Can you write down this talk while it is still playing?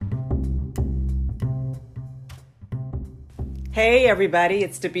Hey everybody,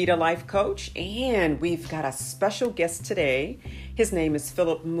 it's Davita Life Coach, and we've got a special guest today. His name is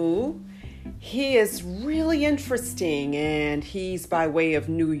Philip Moo. He is really interesting, and he's by way of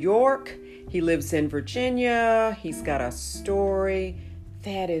New York. He lives in Virginia. He's got a story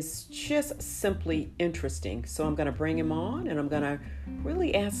that is just simply interesting. So I'm going to bring him on, and I'm going to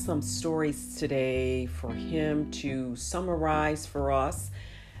really ask some stories today for him to summarize for us.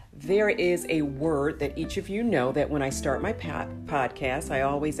 There is a word that each of you know that when I start my podcast, I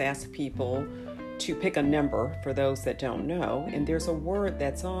always ask people to pick a number for those that don't know. And there's a word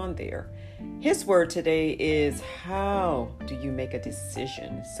that's on there. His word today is, how do you make a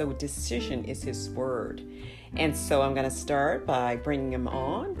decision? So decision is his word. And so I'm going to start by bringing him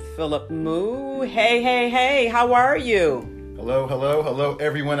on. Philip Moo. Hey, how are you? Hello,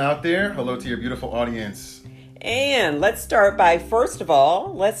 everyone out there. Hello to your beautiful audience. And let's start by, first of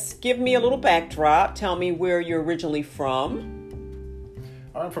all, let's give me a little backdrop. Tell me where you're originally from.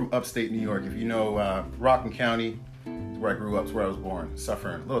 I'm from upstate New York. If you know Rockland County, is where I grew up, is where I was born.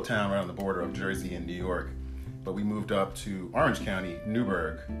 Suffern, a little town right on the border of Jersey and New York. But we moved up to Orange County,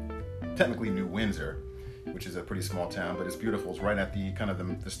 Newburgh, technically New Windsor, which is a pretty small town, but it's beautiful. It's right at the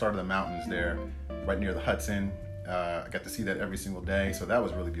start of the mountains there, right near the Hudson. I got to see that every single day, so that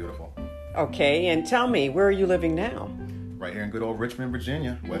was really beautiful. Okay, and tell me, where are you living now? Right here in good old Richmond,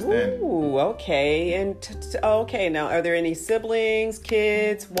 Virginia, West End. Ooh, okay. And okay, now are there any siblings,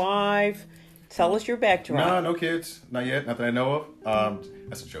 kids, wife? Tell us your background. No kids, not yet, not that I know of.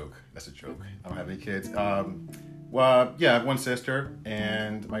 That's a joke. I don't have any kids. Well, yeah, I have one sister,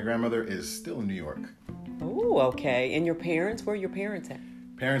 and my grandmother is still in New York. Ooh, okay. And your parents? Where are your parents at?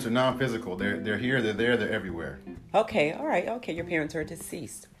 Parents are non-physical. They're here, they're there, they're everywhere. Okay, all right. Okay, your parents are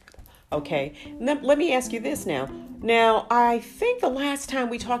deceased. Okay, let me ask you this now. Now, I think the last time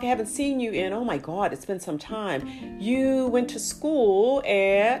we talked, I haven't seen you in, oh my God, it's been some time. You went to school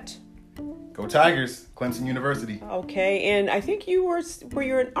at... Go Tigers, Clemson University. Okay, and I think you're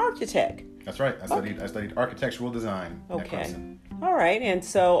an architect. That's right. I studied architectural design at Clemson. All right, and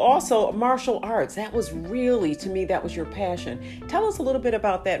so also martial arts. That was really, to me, that was your passion. Tell us a little bit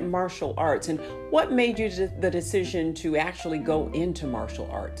about that martial arts and what made you the decision to actually go into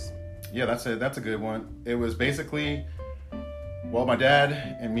martial arts. Yeah, that's a good one. It was basically, well, my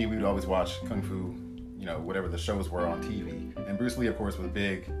dad and me, we would always watch Kung Fu, whatever the shows were on TV. And Bruce Lee, of course, was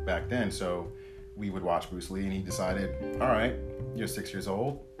big back then, so we would watch Bruce Lee, and he decided, all right, you're 6 years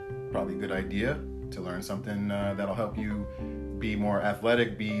old, probably a good idea to learn something that'll help you be more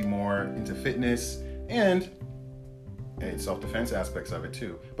athletic, be more into fitness, and self-defense aspects of it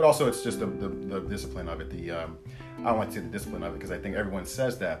too. But also it's just the discipline of it. I don't like to say the discipline of it because I think everyone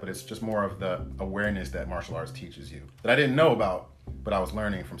says that, but it's just more of the awareness that martial arts teaches you that I didn't know about, but I was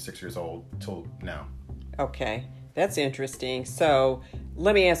learning from 6 years old till now. Okay, that's interesting. So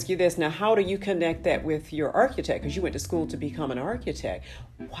let me ask you this now: how do you connect that with your architect? Because you went to school to become an architect.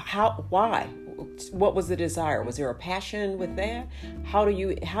 Why? What was the desire? Was there a passion with that? How did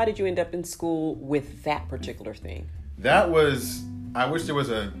you end up in school with that particular thing? I wish there was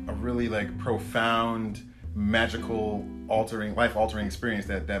a really profound, magical, life-altering experience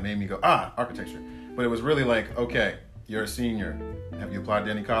that made me go, architecture. But it was really okay, you're a senior. Have you applied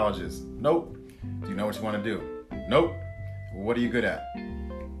to any colleges? Nope. Do you know what you want to do? Nope. What are you good at?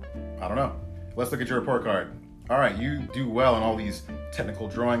 I don't know. Let's look at your report card. All right, you do well in all these technical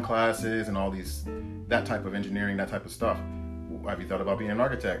drawing classes and all that type of engineering, that type of stuff. Have you thought about being an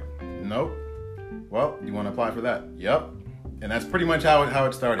architect? Nope. Well, you want to apply for that? Yep. And that's pretty much how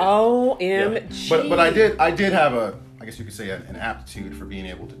it started. OMG. Yeah. But I did have I guess you could say an aptitude for being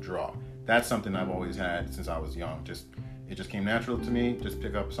able to draw. That's something I've always had since I was young. It just came natural to me. Just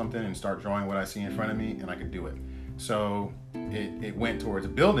pick up something and start drawing what I see in front of me, and I could do it. So it went towards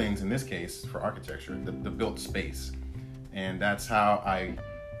buildings, in this case, for architecture, the built space. And that's how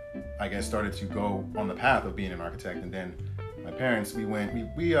I guess started to go on the path of being an architect. And then my parents, we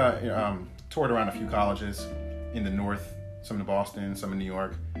toured around a few colleges in the north, some in Boston, some in New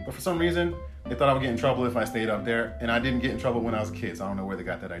York. But for some reason, they thought I would get in trouble if I stayed up there. And I didn't get in trouble when I was a kid, so I don't know where they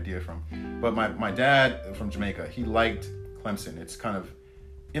got that idea from. But my dad from Jamaica, he liked Clemson. It's kind of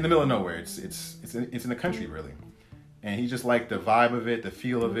in the middle of nowhere. It's in the country, really. And he just liked the vibe of it, the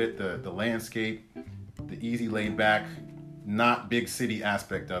feel of it, the landscape, the easy laid back, not big city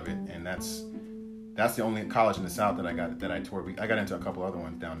aspect of it. And that's the only college in the South that I toured. I got into a couple other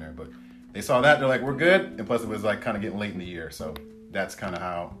ones down there, but they saw that, they're like, we're good. And plus it was kind of getting late in the year. So that's kind of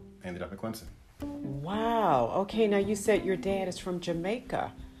how I ended up at Clemson. Wow. Okay. Now you said your dad is from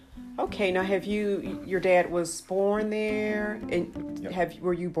Jamaica. Okay, now your dad was born there, and Yep.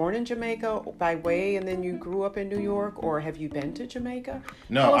 were you born in Jamaica by way, and then you grew up in New York, or have you been to Jamaica?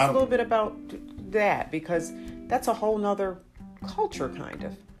 No, Tell us a little bit about that, because that's a whole nother culture, kind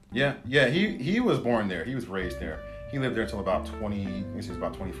of. Yeah. He was born there. He was raised there. He lived there until about 20. I guess he was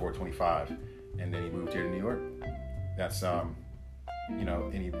about 24, 25, and then he moved here to New York. That's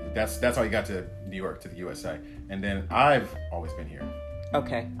that's how he got to New York, to the USA. And then I've always been here.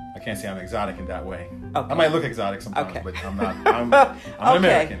 Okay. I can't say I'm exotic in that way. Okay. I might look exotic sometimes, Okay. but I'm not. I'm an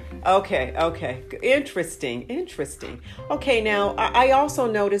American. Okay. Interesting. Okay, now I also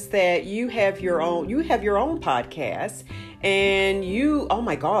noticed that you have your own podcast, and oh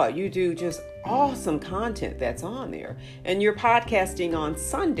my God, you do just awesome content that's on there. And you're podcasting on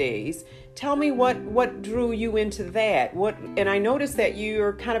Sundays. Tell me what drew you into that? And I noticed that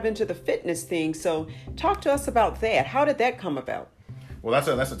you're kind of into the fitness thing. So talk to us about that. How did that come about? Well,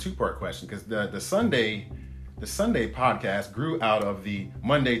 that's a two-part question, because the Sunday podcast grew out of the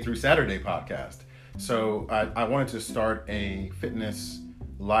Monday through Saturday podcast. So I wanted to start a fitness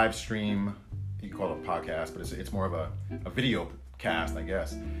live stream. You can call it a podcast, but it's more of a video cast, I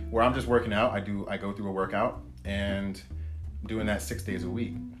guess, where I'm just working out. I go through a workout and doing that 6 days a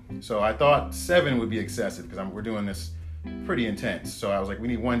week. So I thought 7 would be excessive, because we're doing this pretty intense. So I was like, we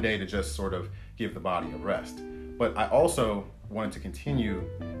need one day to just sort of give the body a rest. But I also wanted to continue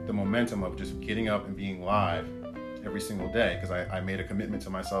the momentum of just getting up and being live every single day, because I made a commitment to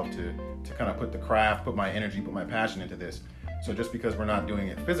myself to kind of put the craft, put my energy, put my passion into this. So just because we're not doing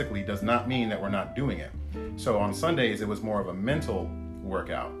it physically does not mean that we're not doing it. So on Sundays, it was more of a mental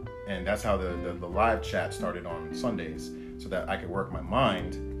workout. And that's how the live chat started on Sundays, so that I could work my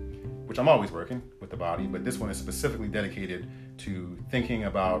mind, which I'm always working with the body, but this one is specifically dedicated to thinking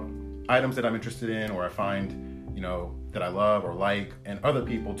about items that I'm interested in, or I find, that I love or like, and other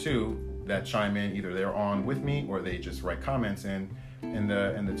people too that chime in. Either they're on with me, or they just write comments in, and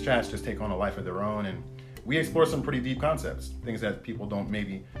the chats just take on a life of their own. And we explore some pretty deep concepts, things that people don't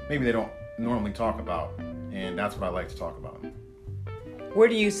maybe they don't normally talk about, and that's what I like to talk about. Where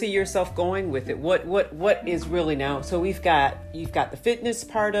do you see yourself going with it? What is really now? So you've got the fitness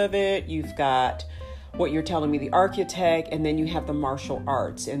part of it, you've got what you're telling me, the architect, and then you have the martial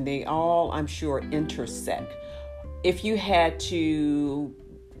arts, and they all, I'm sure, intersect. If you had to,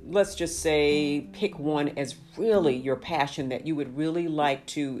 let's just say, pick one as really your passion that you would really like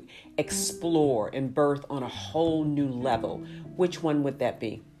to explore and birth on a whole new level, which one would that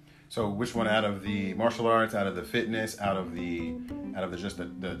be? So which one out of the martial arts, out of the fitness, out of the just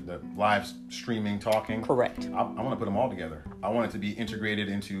the live streaming talking? Correct. I want to put them all together. I want it to be integrated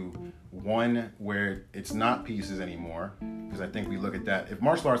into one where it's not pieces anymore, because I think we look at that. If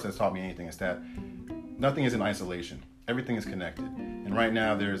martial arts has taught me anything, it's that nothing is in isolation. Everything is connected. And right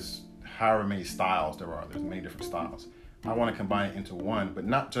now there's however many styles there are. There's many different styles. I want to combine it into one, but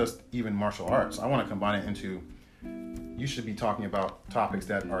not just even martial arts. I want to combine it into, you should be talking about topics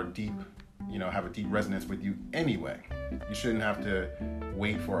that are deep, have a deep resonance with you anyway. You shouldn't have to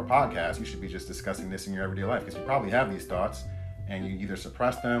wait for a podcast. You should be just discussing this in your everyday life, because you probably have these thoughts and you either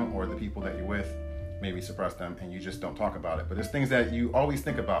suppress them, or the people that you're with maybe suppress them, and you just don't talk about it. But there's things that you always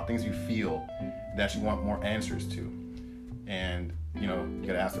think about, things you feel that you want more answers to. And, you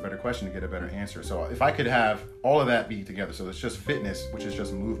got to ask a better question to get a better answer. So if I could have all of that be together, so it's just fitness, which is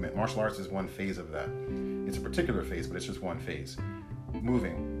just movement. Martial arts is one phase of that. It's a particular phase, but it's just one phase.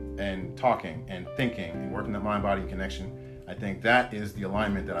 Moving and talking and thinking and working the mind-body connection. I think that is the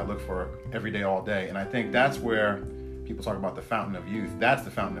alignment that I look for every day, all day. And I think that's where people talk about the fountain of youth. That's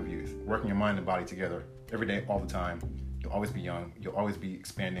the fountain of youth. Working your mind and body together every day, all the time. You'll always be young. You'll always be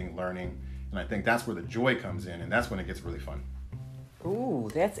expanding, learning. And I think that's where the joy comes in, and that's when it gets really fun. Ooh,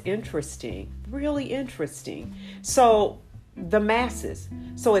 that's interesting. Really interesting. So the masses.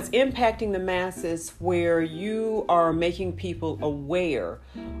 So it's impacting the masses, where you are making people aware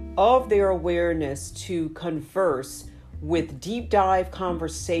of their awareness to converse with deep dive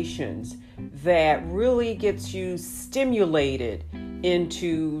conversations that really gets you stimulated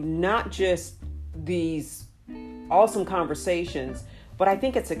into not just these awesome conversations, but I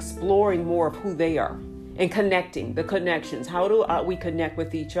think it's exploring more of who they are and connecting, the connections. How do we connect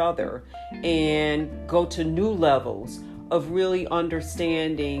with each other and go to new levels of really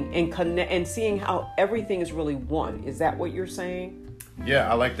understanding and connect and seeing how everything is really one? Is that what you're saying?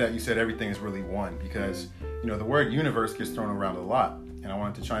 Yeah, I like that you said everything is really one, because, the word universe gets thrown around a lot. And I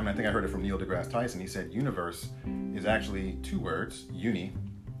wanted to chime in. I think I heard it from Neil deGrasse Tyson. He said universe is actually two words: uni,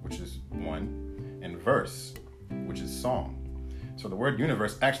 which is one, and verse, which is song. So the word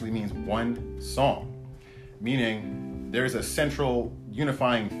universe actually means one song, meaning there's a central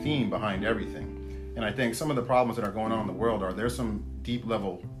unifying theme behind everything. And I think some of the problems that are going on in the world are there's some deep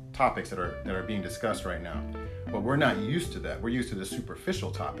level topics that are being discussed right now, but we're not used to that. We're used to the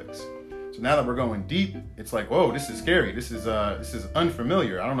superficial topics. So now that we're going deep, it's like, whoa, this is scary. This is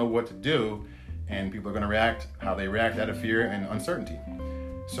unfamiliar. I don't know what to do, and people are going to react how they react out of fear and uncertainty.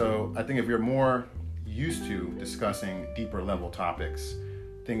 So I think if you're more used to discussing deeper level topics,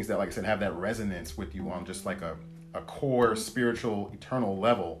 things that, like I said, have that resonance with you on just like a core spiritual eternal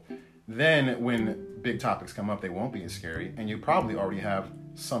level, then when big topics come up, they won't be as scary, and you probably already have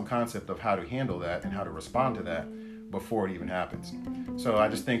some concept of how to handle that and how to respond to that before it even happens. So I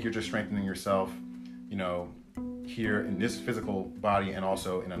just think you're just strengthening yourself, here in this physical body and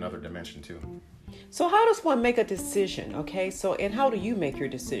also in another dimension too. So how does one make a decision? Okay, so and how do you make your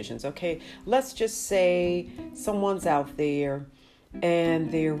decisions? Okay, let's just say someone's out there and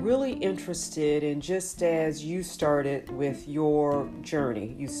they're really interested in, just as you started with your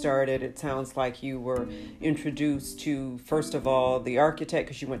journey. You started, it sounds like you were introduced to, first of all, the architect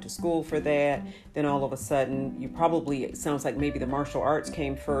because you went to school for that. Then all of a sudden, it sounds like maybe the martial arts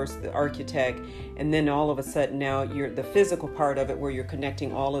came first, the architect, and then all of a sudden now you're the physical part of it where you're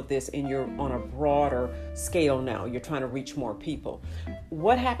connecting all of this and you're on a broader scale now. You're trying to reach more people.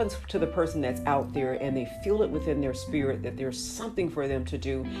 What happens to the person that's out there and they feel it within their spirit that there's something for them to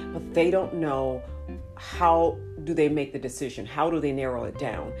do, but they don't know how do they make the decision? How do they narrow it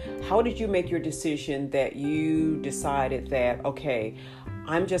down? How did you make your decision that you decided that, okay,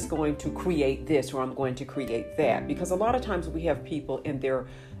 I'm just going to create this or I'm going to create that? Because a lot of times we have people and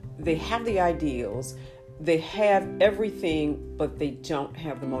they have the ideals, they have everything, but they don't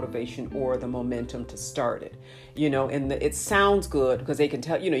have the motivation or the momentum to start it. And it sounds good because they can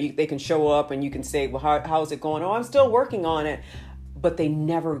tell, they can show up and you can say, well, how's it going? Oh, I'm still working on it. But they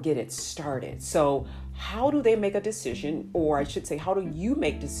never get it started. So how do they make a decision, or I should say, how do you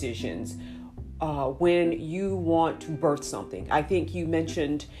make decisions when you want to birth something? I think you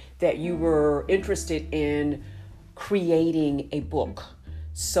mentioned that you were interested in creating a book.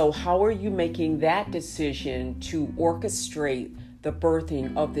 So how are you making that decision to orchestrate the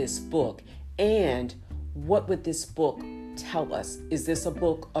birthing of this book? And what would this book tell us? Is this a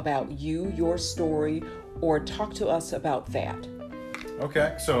book about you, your story, or talk to us about that?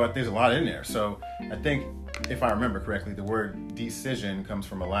 Okay, so there's a lot in there. So I think, if I remember correctly, the word decision comes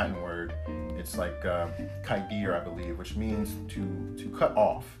from a Latin word. It's like caedere, I believe, which means to cut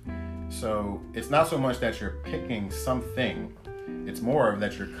off. So it's not so much that you're picking something, it's more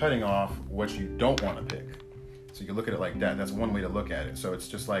that you're cutting off what you don't want to pick. So you can look at it like that. That's one way to look at it. So it's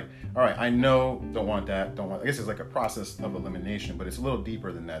just like, all right, I know, don't want that, I guess it's like a process of elimination, but it's a little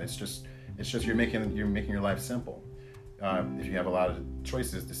deeper than that. It's just you're making your life simple. If you have a lot of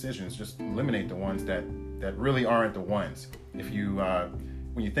choices, decisions, just eliminate the ones that really aren't the ones. If you,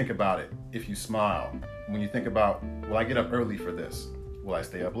 when you think about it, if you smile, when you think about, will I get up early for this? Will I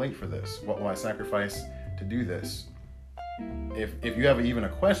stay up late for this? What will I sacrifice to do this? If you have even a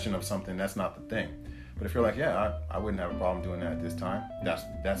question of something, that's not the thing. But if you're like, yeah, I wouldn't have a problem doing that at this time,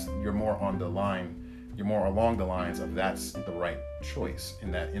 that's you're more on the line, you're more along the lines of that's the right choice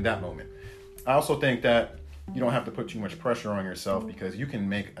in that moment. I also think that you don't have to put too much pressure on yourself, because you can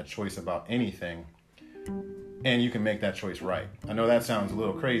make a choice about anything and you can make that choice right. I know that sounds a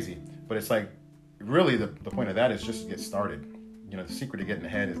little crazy, but it's like, really the point of that is just to get started. The secret to getting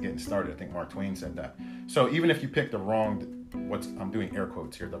ahead is getting started. I think Mark Twain said that. So even if you pick the wrong, I'm doing air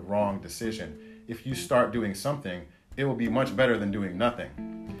quotes here, the wrong decision, if you start doing something, it will be much better than doing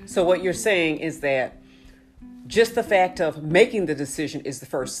nothing. So what you're saying is that just the fact of making the decision is the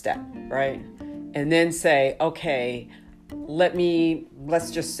first step, right? And then say, okay,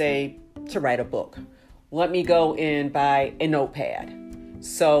 let's just say to write a book. Let me go and buy a notepad.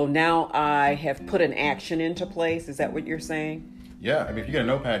 So now I have put an action into place. Is that what you're saying? Yeah, I mean, if you get a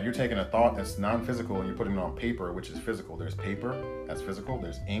notepad, you're taking a thought that's non-physical and you're putting it on paper, which is physical. There's paper, that's physical.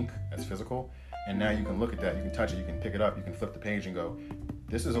 There's ink, that's physical. And now you can look at that, you can touch it, you can pick it up, you can flip the page and go,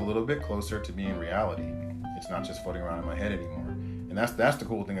 this is a little bit closer to being reality. It's not just floating around in my head anymore. And that's the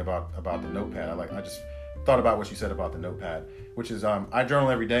cool thing about the notepad. I just thought about what you said about the notepad, which is I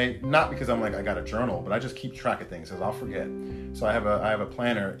journal every day, not because I'm like I got a journal, but I just keep track of things because I'll forget. So I have a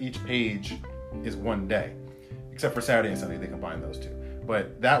planner. Each page is one day, except for Saturday and Sunday. They combine those two.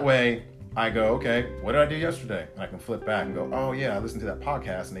 But that way I go, okay, what did I do yesterday? And I can flip back and go, oh yeah, I listened to that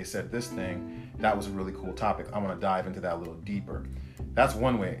podcast and they said this thing. That was a really cool topic. I want to dive into that a little deeper. That's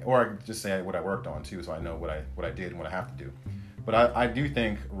one way. Or I can just say what I worked on too, so I know what I did and what I have to do. But I do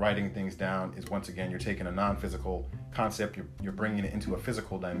think writing things down is, once again, you're taking a non-physical concept, you're bringing it into a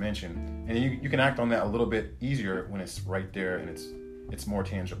physical dimension, and you can act on that a little bit easier when it's right there and it's more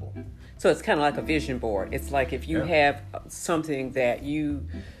tangible. So it's kind of like a vision board. It's like if you have something that you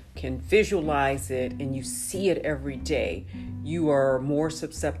can visualize it and you see it every day, you are more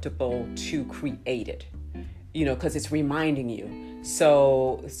susceptible to create it, because it's reminding you.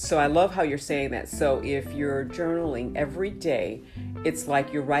 So I love how you're saying that. So if you're journaling every day, it's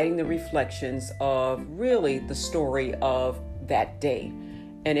like you're writing the reflections of really the story of that day.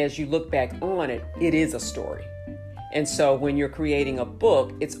 And as you look back on it, it is a story. And so when you're creating a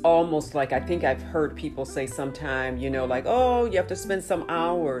book, it's almost like, I think I've heard people say sometime, like, oh, you have to spend some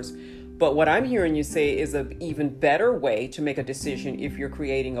hours. But what I'm hearing you say is an even better way to make a decision if you're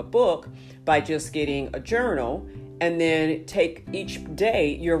creating a book by just getting a journal and then take each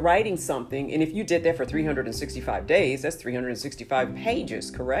day you're writing something. And if you did that for 365 days, that's 365 pages,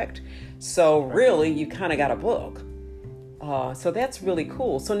 correct? So really, you kind of got a book. So that's really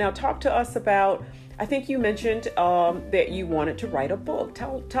cool. So now talk to us about, I think you mentioned that you wanted to write a book.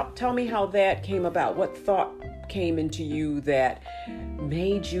 Tell me how that came about. What thought came into you that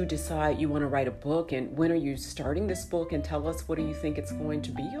made you decide you want to write a book, and when are you starting this book, and tell us what do you think it's going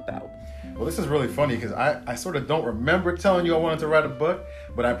to be about? Well, this is really funny because I sort of don't remember telling you I wanted to write a book,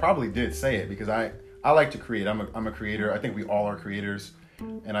 but I probably did say it because I like to create. I'm a creator. I think we all are creators.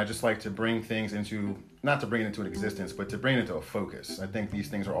 And I just like to bring things not to bring it into existence, but to bring it into a focus. I think these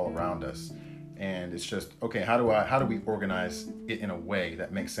things are all around us. And it's just, okay, how do we organize it in a way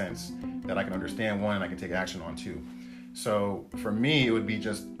that makes sense, that I can understand one and I can take action on two. So for me, it would be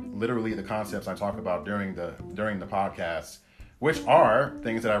just literally the concepts I talk about during the podcast, which are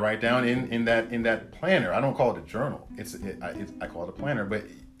things that I write down in that planner. I don't call it a journal. I call it a planner, but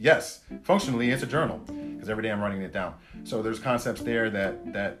yes, functionally it's a journal because every day I'm writing it down. So there's concepts there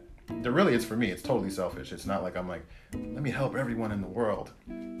that really it's for me. It's totally selfish. It's not like I'm like, let me help everyone in the world.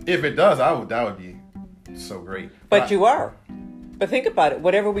 If it does, that would be so great. But you are. But think about it.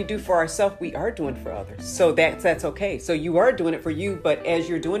 Whatever we do for ourselves, we are doing for others. So that's okay. So you are doing it for you, but as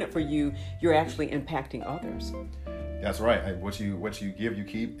you're doing it for you, you're actually impacting others. That's right. What you give, you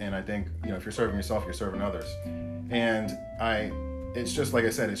keep. And I think, if you're serving yourself, you're serving others. And it's just, like I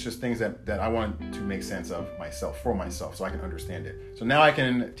said, it's just things that I want to make sense of for myself, so I can understand it. So now I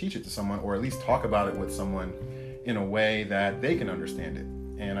can teach it to someone, or at least talk about it with someone in a way that they can understand it.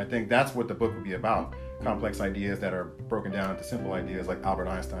 And I think that's what the book would be about. Complex ideas that are broken down into simple ideas, like Albert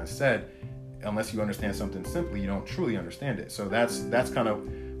Einstein said. Unless you understand something simply, you don't truly understand it. So that's kind of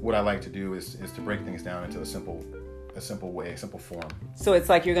what I like to do is to break things down into a simple way, a simple form. So it's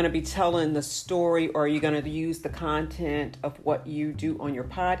like you're going to be telling the story, or you're going to use the content of what you do on your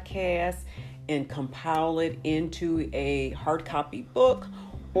podcast and compile it into a hard copy book,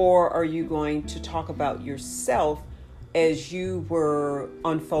 or are you going to talk about yourself as you were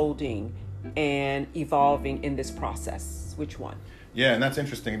unfolding and evolving in this process? Which one? Yeah, and that's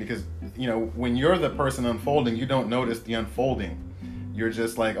interesting because, when you're the person unfolding, you don't notice the unfolding. You're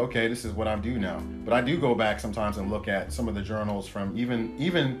just like, okay, this is what I do now. But I do go back sometimes and look at some of the journals from even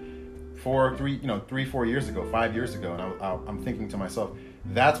 3-4 years ago, 5 years ago, and I'm thinking to myself,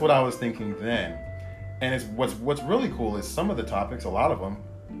 that's what I was thinking then. And it's what's really cool is some of the topics, a lot of them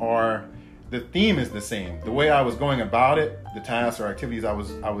are, the theme is the same. The way I was going about it, the tasks or activities I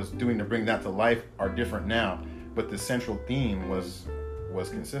was doing to bring that to life are different now, but the central theme was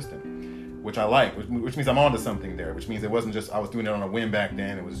consistent, which I like, which means I'm onto something there, which means it wasn't just I was doing it on a whim back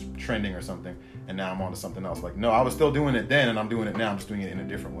then, it was trending or something, and now I'm onto something else. Like, no, I was still doing it then, and I'm doing it now, I'm just doing it in a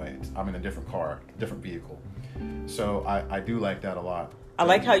different way. I'm in a different car, different vehicle. So I do like that a lot. I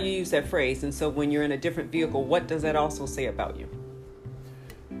like how you use that phrase. And so when you're in a different vehicle, what does that also say about you?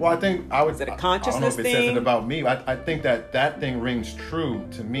 Well, I think I would. Is it a consciousness I don't know if it thing? says it about me. I think that thing rings true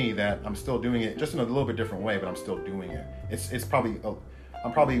to me, that I'm still doing it just in a little bit different way, but I'm still doing it. It's probably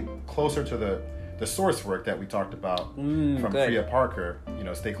I'm probably closer to the source work that we talked about from good. Priya Parker.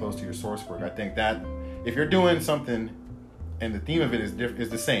 Stay close to your source work. I think that if you're doing something and the theme of it is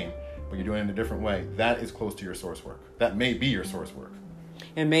the same, but you're doing it in a different way, that is close to your source work. That may be your source work.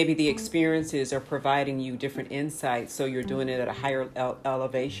 And maybe the experiences are providing you different insights, so you're doing it at a higher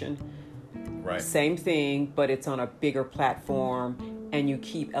elevation. Right. Same thing, but it's on a bigger platform, and you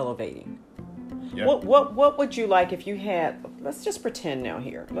keep elevating. Yeah. What would you like if you had, let's just pretend now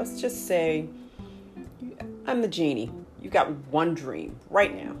here. Let's just say I'm the genie. You got one dream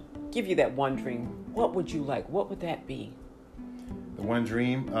right now. Give you that one dream. What would you like? What would that be? The one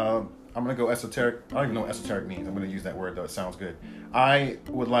dream, I'm going to go esoteric. I don't even know what esoteric means. I'm going to use that word, though. It sounds good. I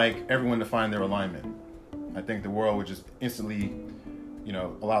would like everyone to find their alignment. I think the world would just instantly, a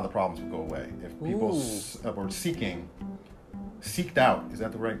lot of the problems would go away. If people were seeking seeked out. Is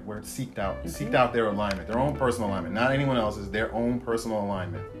that the right word? Seeked out. Seeked out their alignment, their own personal alignment, not anyone else's, their own personal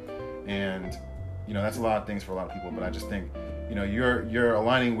alignment. And, that's a lot of things for a lot of people, but I just think, you're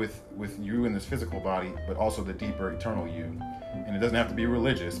aligning with you in this physical body, but also the deeper eternal you. And it doesn't have to be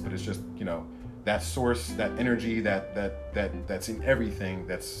religious, but it's just, that source, that energy, that's in everything,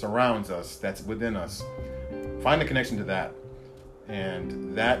 that surrounds us, that's within us. Find the connection to that.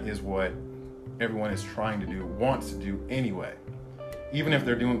 And that is what everyone is trying to do, wants to do anyway. Even if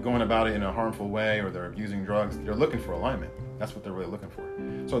they're going about it in a harmful way or they're abusing drugs, they're looking for alignment. That's what they're really looking for.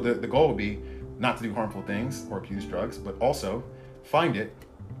 So the goal would be not to do harmful things or abuse drugs, but also find it,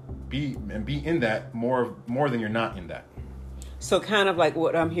 be in that more than you're not in that. So kind of like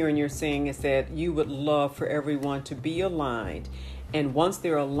what I'm hearing you're saying is that you would love for everyone to be aligned. And once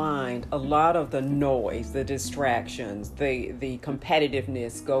they're aligned, a lot of the noise, the distractions, the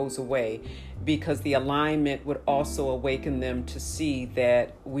competitiveness goes away, because the alignment would also awaken them to see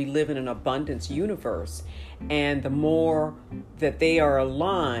that we live in an abundance universe. And the more that they are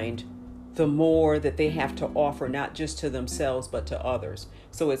aligned, the more that they have to offer, not just to themselves, but to others.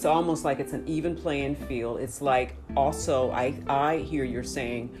 So it's almost like it's an even playing field. It's like also, I hear you're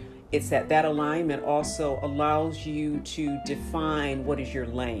saying, it's that alignment also allows you to define what is your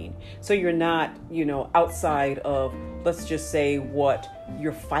lane. So you're not, outside of, let's just say, what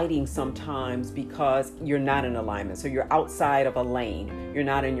you're fighting sometimes because you're not in alignment. So you're outside of a lane. You're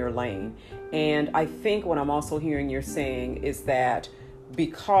not in your lane. And I think what I'm also hearing you're saying is that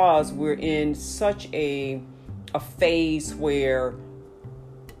because we're in such a phase where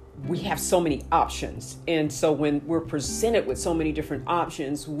we have so many options. And so when we're presented with so many different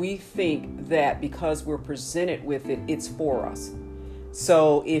options, we think that because we're presented with it, it's for us.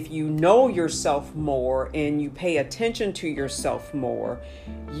 So if you know yourself more and you pay attention to yourself more,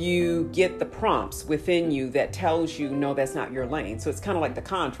 you get the prompts within you that tells you, no, that's not your lane. So it's kind of like the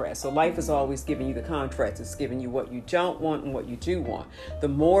contrast. So life is always giving you the contrast. It's giving you what you don't want and what you do want. The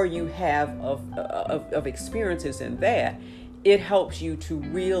more you have of experiences in that, it helps you to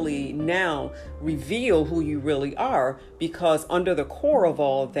really now reveal who you really are, because under the core of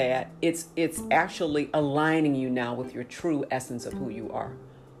all that, it's actually aligning you now with your true essence of who you are.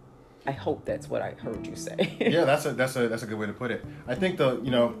 I hope that's what I heard you say. Yeah, that's a good way to put it. I think can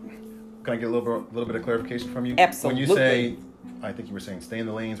I get a little bit of clarification from you? Absolutely. When you say, I think you were saying stay in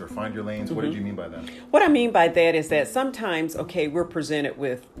the lanes or find your lanes. Mm-hmm. What did you mean by that? What I mean by that is that sometimes, we're presented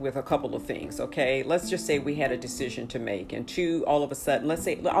with a couple of things, Let's just say we had a decision to make, and all of a sudden, let's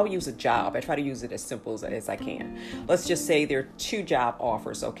say, I'll use a job. I try to use it as simple as I can. Let's just say there are 2 job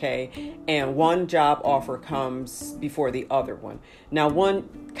offers, and one job offer comes before the other one. Now, one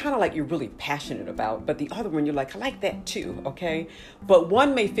kind of like you're really passionate about, but the other one you're like, I like that too, But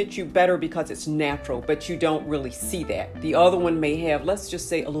one may fit you better because it's natural, but you don't really see that. The other one may have, let's just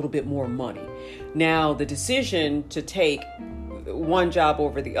say, a little bit more money. Now, the decision to take one job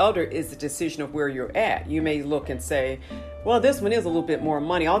over the other is the decision of where you're at. You may look and say, well, this one is a little bit more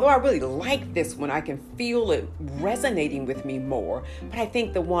money. Although I really like this one, I can feel it resonating with me more. But I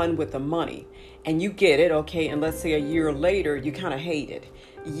think the one with the money, and you get it, and let's say a year later, you kind of hate it.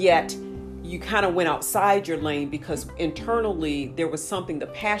 Yet you kind of went outside your lane because internally there was something, the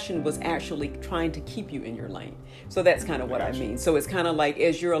passion was actually trying to keep you in your lane. So that's kind of what I mean. So it's kind of like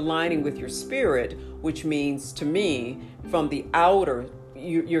as you're aligning with your spirit, which means to me from the outer,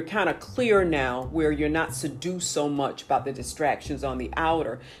 you're kind of clear now where you're not seduced so much about the distractions on the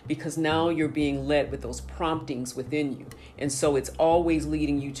outer, because now you're being led with those promptings within you. And so it's always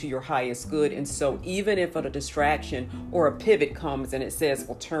leading you to your highest good. And so even if a distraction or a pivot comes and it says,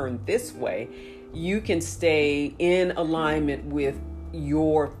 well, turn this way, you can stay in alignment with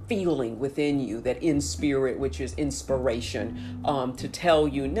your feeling within you, that in spirit, which is inspiration, to tell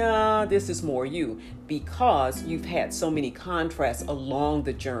you, nah, this is more you, because you've had so many contrasts along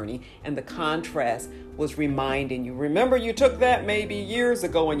the journey, and the contrast was reminding you, remember you took that maybe years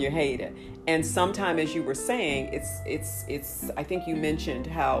ago and you hate it. And sometime, as you were saying, it's I think you mentioned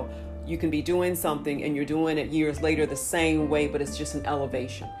how you can be doing something and you're doing it years later the same way, but it's just an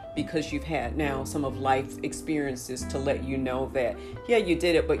elevation because you've had now some of life's experiences to let you know that, yeah, you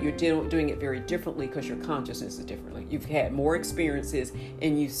did it, but you're doing it very differently because your consciousness is differently. You've had more experiences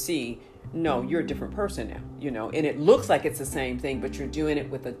and you see, no, you're a different person now, and it looks like it's the same thing, but you're doing it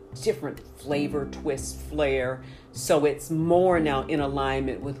with a different flavor, twist, flair. So it's more now in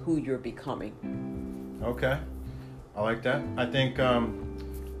alignment with who you're becoming. Okay. I like that. I think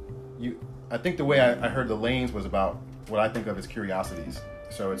I think the way I heard the lanes was about what I think of as curiosities.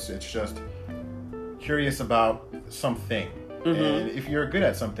 So it's just curious about something. And if you're good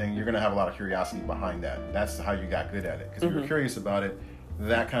at something, you're going to have a lot of curiosity behind that. That's how you got good at it. Because if you're curious about it,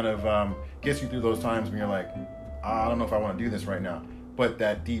 that kind of gets you through those times when you're like, I don't know if I want to do this right now. But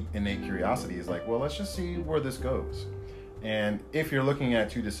that deep innate curiosity is like, well, let's just see where this goes. And if you're looking at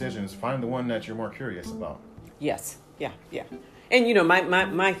two decisions, find the one that you're more curious about. Yes. Yeah. Yeah. And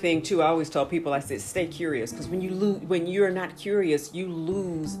my thing too, I always tell people, I said, stay curious, because when you're not curious, you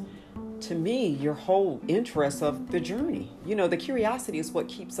lose, to me, your whole interest of the journey. The curiosity is what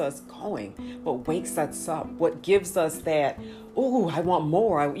keeps us going, what wakes us up, what gives us that, oh, I want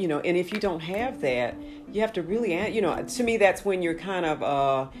more, and if you don't have that, you have to really, to me, that's when you're kind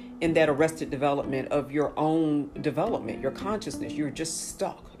of in that arrested development of your own development, your consciousness. You're just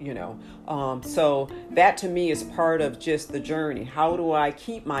stuck, so that to me is part of just the journey. How do I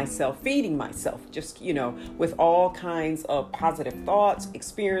keep myself feeding myself, just, with all kinds of positive thoughts,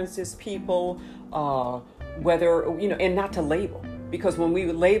 experiences, people, whether, and not to label, because when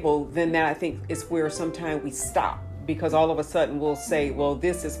we label, then that I think is where sometimes we stop. Because all of a sudden we'll say, well,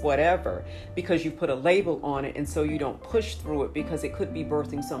 this is whatever, because you put a label on it, and so you don't push through it because it could be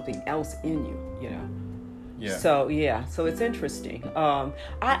birthing something else in you, Yeah. So it's interesting.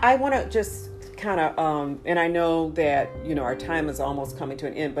 I want to just kind of, and I know that, our time is almost coming to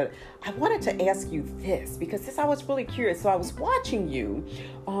an end, but I wanted to ask you this, because I was really curious. So I was watching you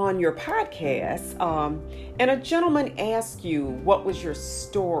on your podcast, and a gentleman asked you, what was your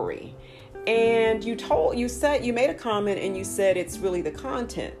story? And you made a comment and you said it's really the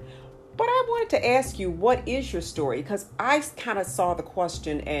content. But I wanted to ask you, what is your story? Because I kind of saw the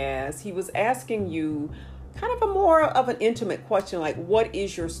question as he was asking you kind of a more of an intimate question, like, what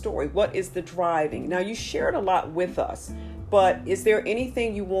is your story? What is the driving? Now, you shared a lot with us, but is there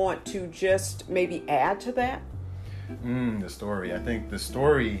anything you want to just maybe add to that? The story. I think the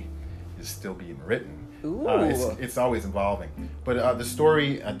story is still being written. It's always evolving. But the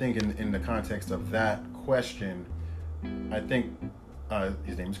story, I think, in the context of that question, I think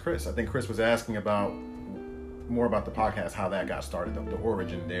his name is Chris. I think Chris was asking more about the podcast, how that got started, the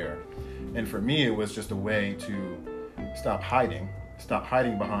origin there. And for me, it was just a way to stop hiding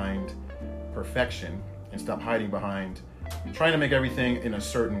behind perfection, and stop hiding behind trying to make everything in a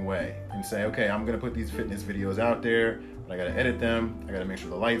certain way, and say, okay, I'm going to put these fitness videos out there. I got to edit them. I got to make sure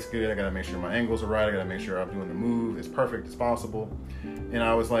the light's good. I got to make sure my angles are right. I got to make sure I'm doing the move as perfect as possible. And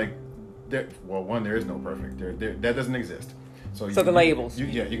I was like, there is no perfect. That doesn't exist. So the labels. You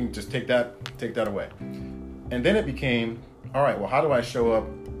can just take that away. And then it became, all right, well, how do I show up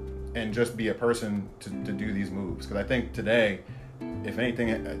and just be a person to do these moves? Because I think today, if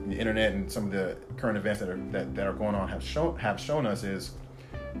anything, the internet and some of the current events that are going on have shown us is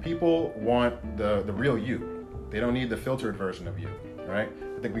people want the real you. They don't need the filtered version of you, right?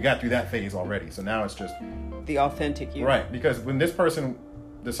 I think we got through that phase already. So now it's just the authentic you. Right, because when this person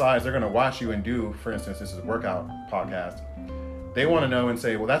decides they're going to watch you and do, for instance, this is a workout podcast, they want to know and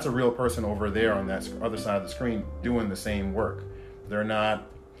say, well, that's a real person over there on that other side of the screen doing the same work. They're not,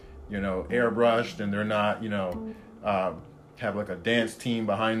 airbrushed, and they're not, have like a dance team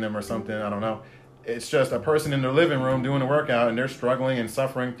behind them or something. I don't know. It's just a person in their living room doing a workout, and they're struggling and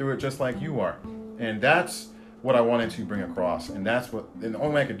suffering through it just like you are. And that's what I wanted to bring across. And the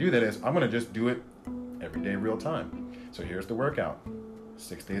only way I could do that is I'm going to just do it every day, real time. So here's the workout.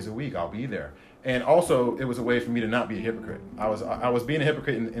 6 days a week, I'll be there. And also, it was a way for me to not be a hypocrite. I was being a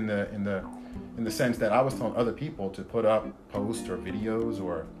hypocrite in the sense that I was telling other people to put up posts or videos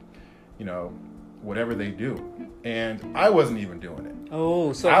or, whatever they do, and I wasn't even doing it.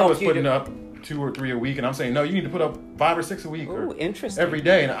 Oh, so I was putting up 2 or 3 a week, and I'm saying, no, you need to put up 5 or 6 a week, or interesting, every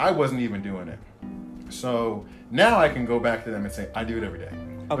day, and I wasn't even doing it. So now I can go back to them and say, I do it every day.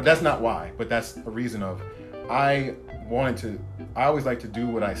 Okay. But that's not why. But that's a reason of I always like to do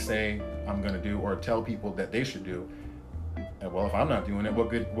what I say I'm going to do, or tell people that they should do. And well, if I'm not doing it, what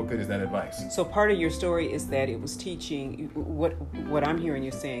good is that advice? So part of your story is that it was teaching, what I'm hearing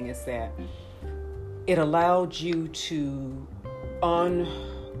you saying is that it allowed you to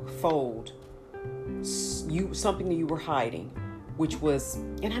unfold something that you were hiding, which was,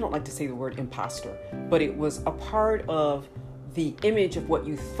 and I don't like to say the word imposter, but it was a part of the image of what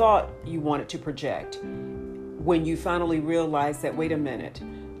you thought you wanted to project. When you finally realized that, wait a minute,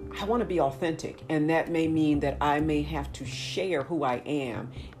 I want to be authentic, and that may mean that I may have to share who I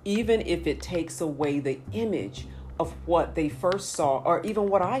am, even if it takes away the image of what they first saw, or even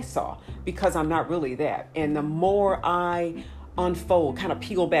what I saw, because I'm not really that. And the more I unfold, kind of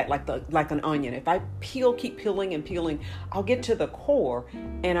peel back like an onion, if I keep peeling and peeling, I'll get to the core,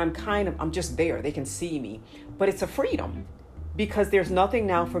 and I'm just there. They can see me, but it's a freedom. because there's nothing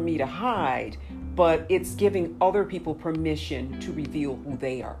now for me to hide, but it's giving other people permission to reveal who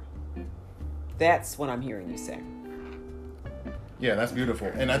they are. That's what I'm hearing you say. Yeah, that's beautiful.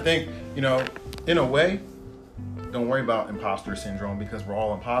 And I think, in a way, don't worry about imposter syndrome, because we're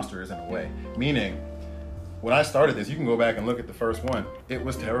all imposters in a way. Meaning, when I started this, you can go back and look at the first one. It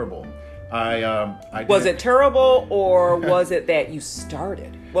was terrible. Was it terrible, or was it that you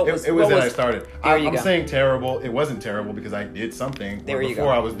started? I started. I'm go. saying terrible. It wasn't terrible because I did something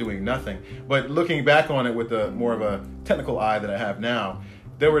before I was doing nothing. But looking back on it with more of a technical eye that I have now,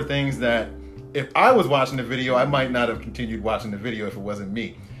 there were things that if I was watching the video, I might not have continued watching the video if it wasn't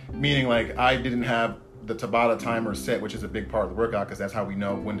me. Meaning, like, I didn't have the Tabata timer set, which is a big part of the workout because that's how we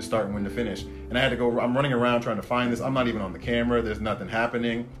know when to start and when to finish. And I had to go, I'm running around trying to find this. I'm not even on the camera. There's nothing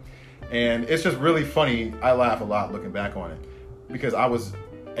happening. And it's just really funny. I laugh a lot looking back on it because I was,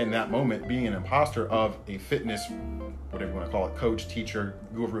 in that moment, being an imposter of a fitness, whatever you want to call it, coach, teacher,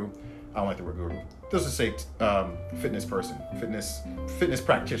 guru. I don't like the word guru. Let's just say fitness person, fitness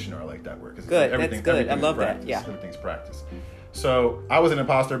practitioner. I like that word. Good, that's good. I love that. Yeah. Everything's practice. So I was an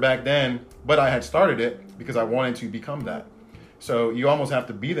imposter back then, but I had started it because I wanted to become that. So you almost have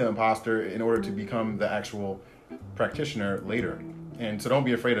to be the imposter in order to become the actual practitioner later. And so don't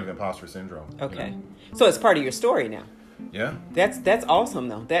be afraid of imposter syndrome. Okay. So it's part of your story now. Yeah. That's awesome,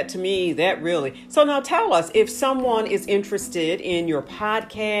 though. That, to me, that really. So now tell us, if someone is interested in your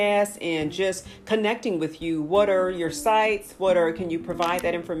podcast and just connecting with you, what are your sites? Can you provide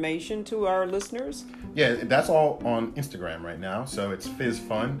that information to our listeners? Yeah, that's all on Instagram right now. So it's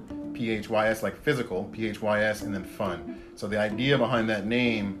PhysFun, P-H-Y-S, like physical, P-H-Y-S, and then fun. So the idea behind that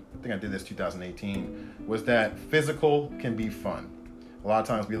name, I think I did this 2018, was that physical can be fun. A lot of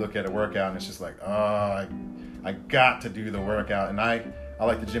times we look at a workout and it's just like, I got to do the workout. And I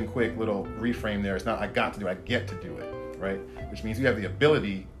like the Jim Quick little reframe there. It's not I got to do it, I get to do it, right? Which means you have the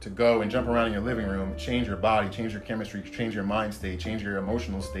ability to go and jump around in your living room, change your body, change your chemistry, change your mind state, change your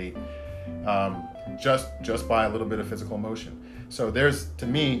emotional state, just by a little bit of physical motion. So to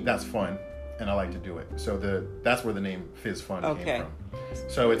me, that's fun, and I like to do it. So that's where the name PhysFun came from.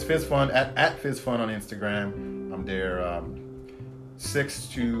 So it's PhysFun, at PhysFun on Instagram. I'm there 6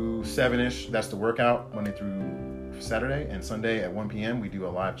 to 7-ish. That's the workout, Monday through Saturday, and Sunday at 1 p.m. we do a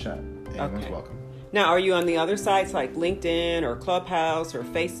live chat. Anyone's welcome. Now, are you on the other sites like LinkedIn or Clubhouse or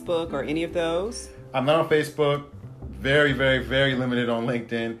Facebook or any of those? I'm not on Facebook. Very, very, very limited on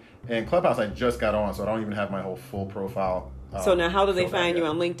LinkedIn. And Clubhouse I just got on, so I don't even have my whole full profile. So now how do they find you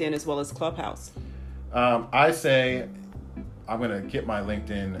on LinkedIn as well as Clubhouse? I say I'm going to get my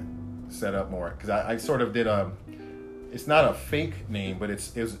LinkedIn set up more because I sort of did it's not a fake name, but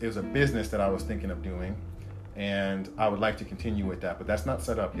it was a business that I was thinking of doing, and I would like to continue with that, but that's not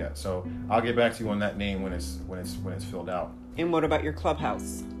set up yet. So I'll get back to you on that name when it's filled out. And what about your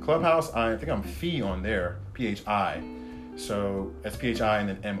Clubhouse? Clubhouse, I think I'm Phi on there, P-H-I. So that's P-H-I and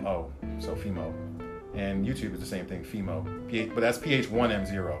then M-O, so Fimo. And YouTube is the same thing, Fimo, but that's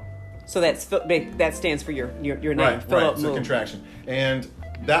P-H-1-M-0. So that stands for your name, right, Philip It's a contraction. And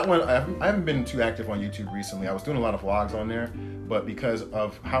that one, I haven't been too active on YouTube recently. I was doing a lot of vlogs on there, but because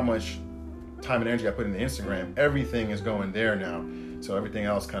of how much time and energy I put into Instagram, everything is going there now. So everything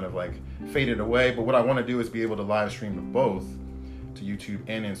else kind of like faded away. But what I want to do is be able to live stream to both, to YouTube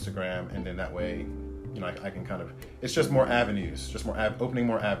and Instagram, and then that way, I can kind of, it's just more avenues, opening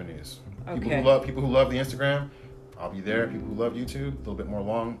more avenues. Okay. People who love the Instagram, I'll be there. People who love YouTube, a little bit more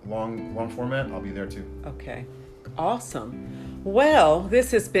long format, I'll be there too. Okay. Awesome. Well,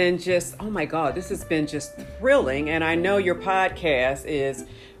 this has been just thrilling. And I know your podcast is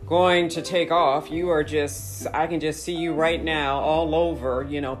going to take off. I can just see you right now all over,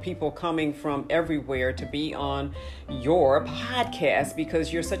 people coming from everywhere to be on your podcast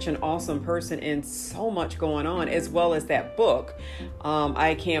because you're such an awesome person and so much going on, as well as that book.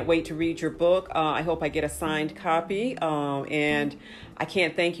 I can't wait to read your book. I hope I get a signed copy. And I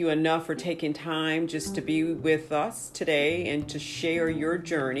can't thank you enough for taking time just to be with us today and to share your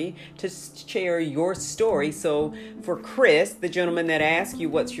journey, to share your story. So for Chris, the gentleman that asked you,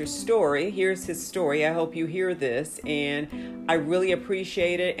 what's your story? Here's his story. I hope you hear this, and I really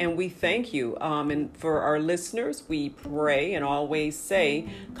appreciate it, and we thank you. And for our listeners, we pray and always say,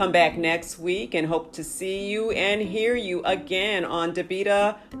 come back next week and hope to see you and hear you again on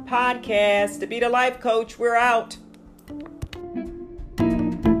DeBita Podcast. DeBita Life Coach, we're out.